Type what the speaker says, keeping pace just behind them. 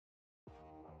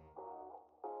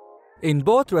In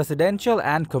both residential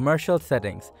and commercial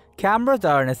settings, cameras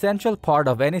are an essential part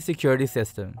of any security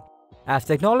system. As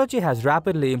technology has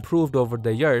rapidly improved over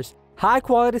the years,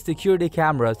 high-quality security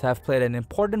cameras have played an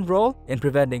important role in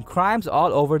preventing crimes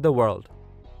all over the world.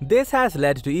 This has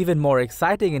led to even more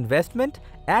exciting investment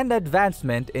and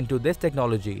advancement into this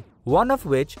technology, one of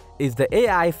which is the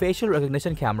AI facial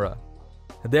recognition camera.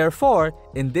 Therefore,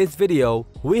 in this video,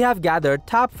 we have gathered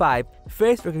top 5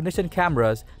 face recognition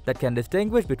cameras that can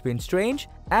distinguish between strange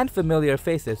and familiar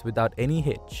faces without any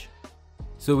hitch.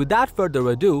 So without further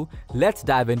ado, let's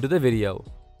dive into the video.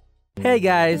 Hey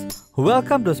guys,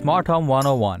 welcome to Smart Home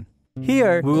 101.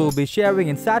 Here, we will be sharing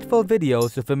insightful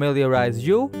videos to familiarize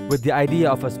you with the idea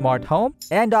of a smart home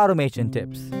and automation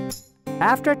tips.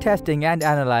 After testing and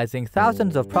analyzing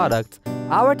thousands of products,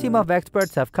 our team of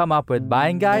experts have come up with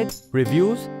buying guides,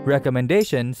 reviews,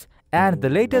 recommendations, and the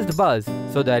latest buzz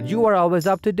so that you are always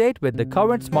up to date with the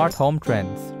current smart home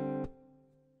trends.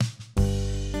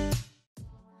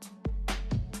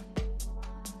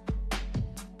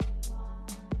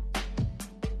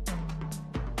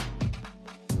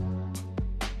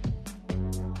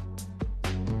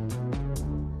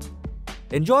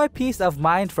 Enjoy peace of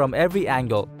mind from every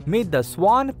angle. Meet the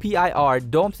Swan PIR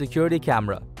Dome security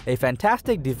camera, a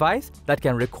fantastic device that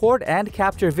can record and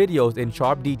capture videos in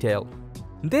sharp detail.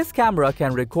 This camera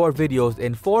can record videos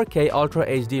in 4K Ultra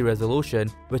HD resolution,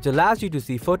 which allows you to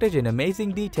see footage in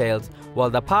amazing details, while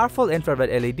the powerful infrared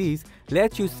LEDs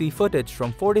let you see footage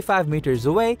from 45 meters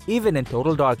away, even in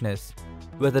total darkness.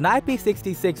 With an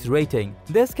IP66 rating,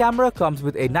 this camera comes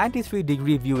with a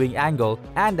 93-degree viewing angle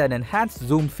and an enhanced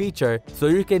zoom feature so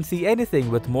you can see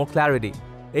anything with more clarity.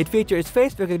 It features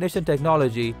face recognition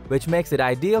technology, which makes it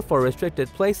ideal for restricted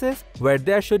places where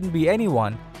there shouldn't be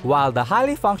anyone, while the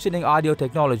highly functioning audio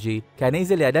technology can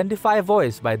easily identify a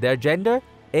voice by their gender,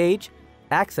 age,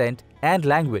 accent, and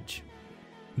language.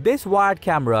 This wired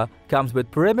camera comes with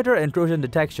perimeter intrusion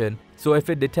detection, so if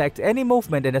it detects any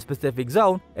movement in a specific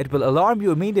zone, it will alarm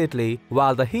you immediately,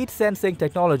 while the heat sensing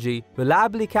technology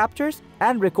reliably captures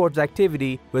and records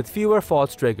activity with fewer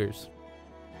false triggers.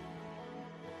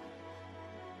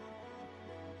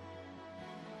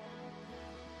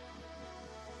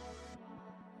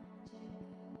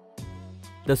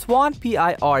 The Swan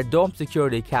PIR Dome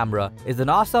security camera is an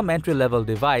awesome entry-level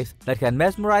device that can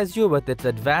mesmerize you with its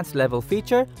advanced level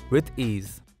feature with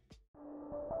ease.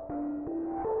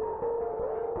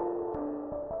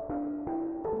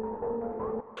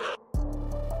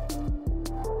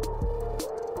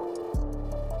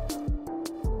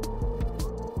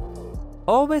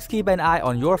 Always keep an eye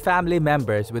on your family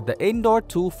members with the Indoor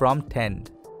 2 from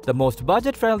Tend, the most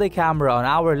budget-friendly camera on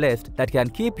our list that can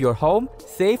keep your home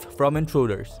safe from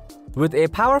intruders. With a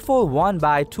powerful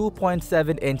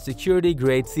 1x2.7-inch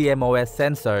security-grade CMOS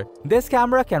sensor, this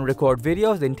camera can record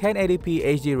videos in 1080p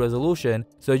HD resolution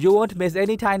so you won't miss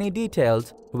any tiny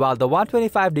details, while the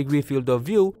 125-degree field of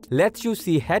view lets you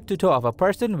see head to toe of a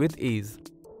person with ease.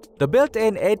 The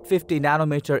built-in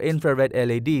 850nm infrared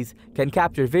LEDs can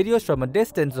capture videos from a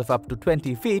distance of up to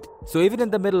 20 feet, so even in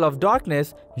the middle of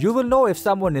darkness, you will know if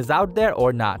someone is out there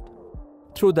or not.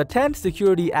 Through the Tend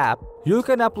Security app, you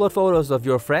can upload photos of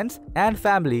your friends and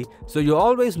family so you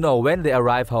always know when they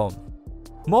arrive home.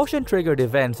 Motion-triggered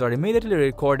events are immediately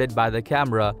recorded by the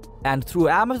camera, and through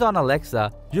Amazon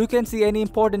Alexa, you can see any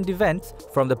important events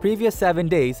from the previous 7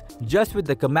 days just with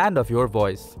the command of your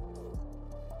voice.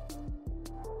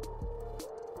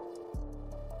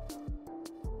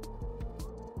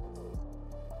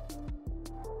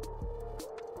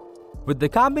 With the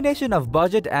combination of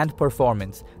budget and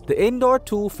performance, the Indoor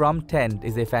 2 from Tend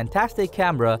is a fantastic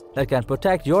camera that can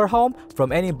protect your home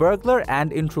from any burglar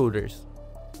and intruders.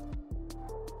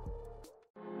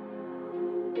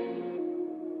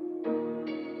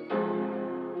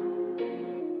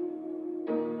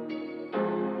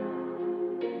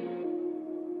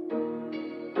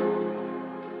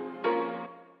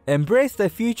 Embrace the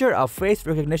future of face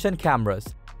recognition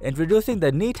cameras, introducing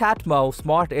the neat Atmos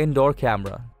Smart Indoor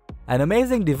Camera. An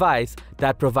amazing device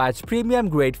that provides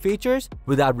premium-grade features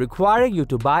without requiring you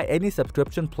to buy any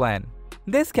subscription plan.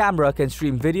 This camera can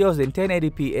stream videos in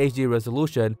 1080p HD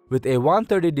resolution with a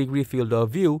 130-degree field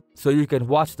of view so you can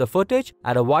watch the footage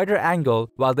at a wider angle,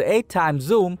 while the 8x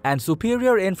zoom and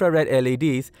superior infrared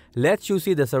LEDs lets you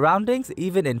see the surroundings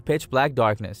even in pitch-black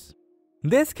darkness.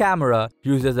 This camera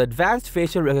uses advanced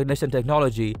facial recognition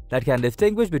technology that can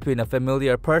distinguish between a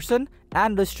familiar person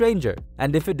and a stranger,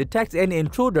 and if it detects any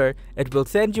intruder, it will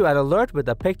send you an alert with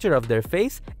a picture of their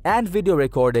face and video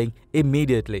recording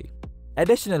immediately.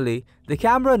 Additionally, the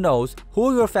camera knows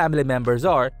who your family members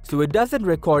are, so it doesn't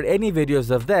record any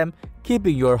videos of them,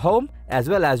 keeping your home as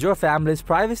well as your family's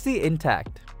privacy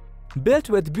intact. Built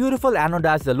with beautiful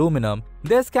anodized aluminum,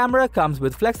 this camera comes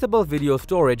with flexible video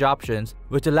storage options,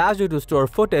 which allows you to store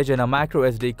footage in a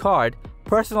microSD card,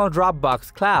 personal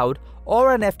Dropbox cloud,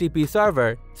 or an FTP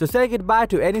server, so say goodbye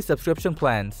to any subscription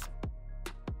plans.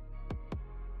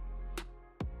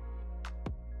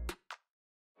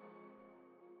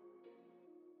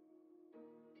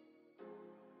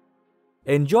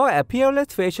 Enjoy a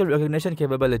peerless facial recognition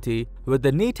capability with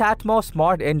the neat Atmos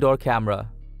Smart Indoor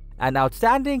Camera, an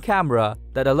outstanding camera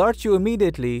that alerts you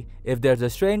immediately if there's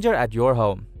a stranger at your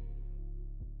home.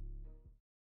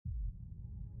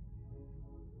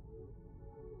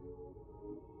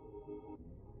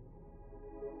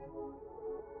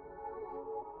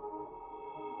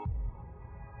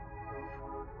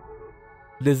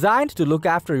 Designed to look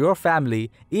after your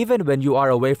family even when you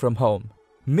are away from home.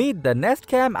 Meet the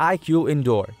Simcam IQ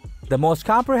Indoor, the most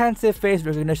comprehensive face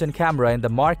recognition camera in the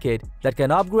market that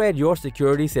can upgrade your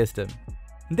security system.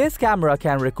 This camera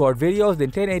can record videos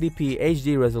in 1080p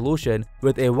HD resolution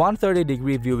with a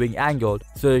 130-degree viewing angle,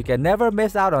 so you can never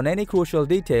miss out on any crucial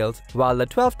details, while the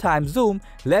 12x zoom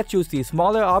lets you see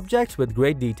smaller objects with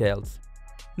great details.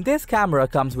 This camera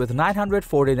comes with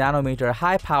 940nm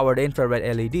high-powered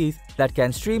infrared LEDs that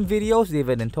can stream videos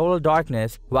even in total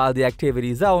darkness, while the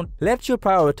activity zone lets you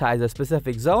prioritize a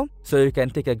specific zone so you can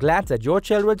take a glance at your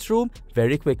children's room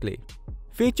very quickly.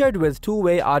 Featured with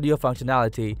two-way audio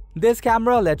functionality, this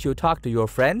camera lets you talk to your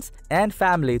friends and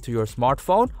family through your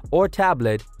smartphone or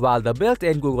tablet, while the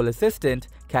built-in Google Assistant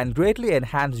can greatly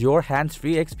enhance your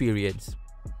hands-free experience.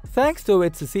 Thanks to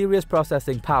its serious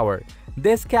processing power,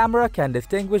 this camera can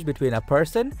distinguish between a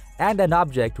person and an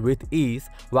object with ease,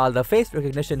 while the face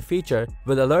recognition feature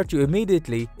will alert you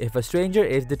immediately if a stranger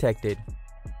is detected.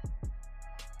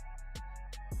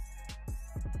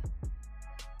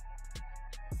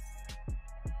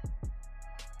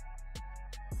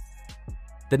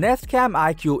 The Simcam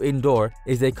IQ Indoor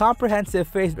is a comprehensive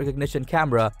face recognition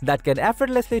camera that can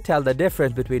effortlessly tell the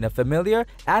difference between a familiar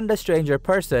and a stranger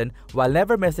person while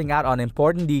never missing out on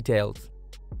important details.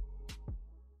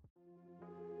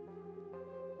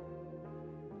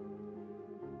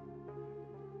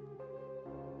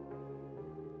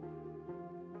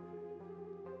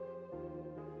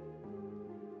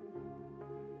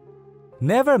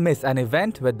 Never miss an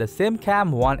event with the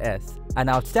Simcam 1S, an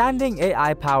outstanding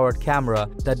AI-powered camera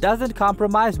that doesn't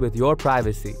compromise with your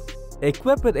privacy.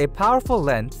 Equipped with a powerful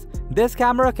lens, this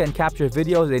camera can capture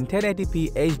videos in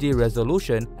 1080p HD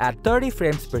resolution at 30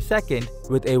 frames per second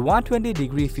with a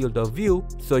 120-degree field of view,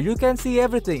 so you can see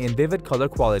everything in vivid color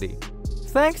quality.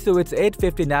 Thanks to its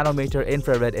 850nm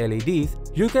infrared LEDs,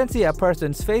 you can see a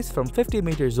person's face from 50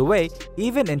 meters away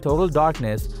even in total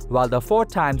darkness, while the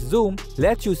 4x zoom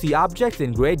lets you see objects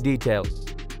in great detail.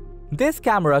 This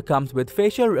camera comes with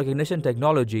facial recognition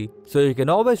technology, so you can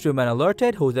always remain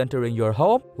alerted who's entering your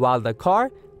home, while the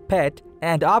car, pet,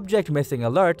 and object missing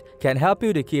alert can help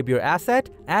you to keep your asset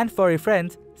and furry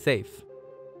friends safe.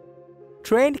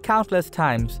 Trained countless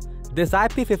times, this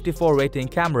IP54 rating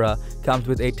camera comes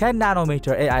with a 10nm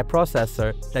AI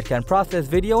processor that can process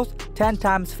videos 10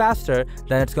 times faster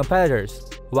than its competitors,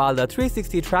 while the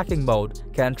 360 tracking mode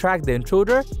can track the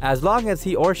intruder as long as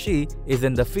he or she is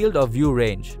in the field of view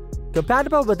range.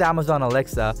 Compatible with Amazon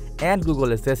Alexa and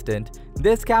Google Assistant,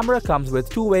 this camera comes with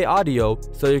two-way audio,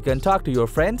 so you can talk to your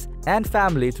friends and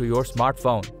family through your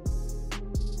smartphone.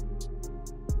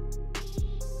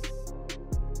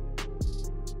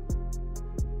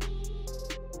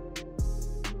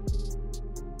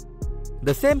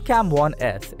 The Simcam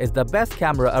 1S is the best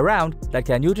camera around that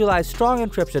can utilize strong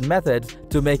encryption methods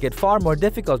to make it far more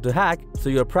difficult to hack, so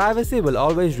your privacy will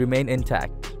always remain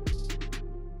intact.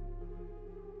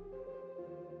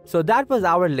 So that was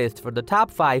our list for the top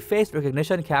 5 face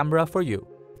recognition camera for you.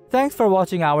 Thanks for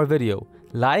watching our video.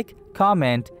 Like,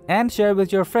 comment, and share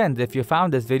with your friends if you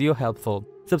found this video helpful.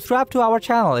 Subscribe to our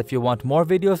channel if you want more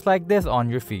videos like this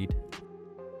on your feed.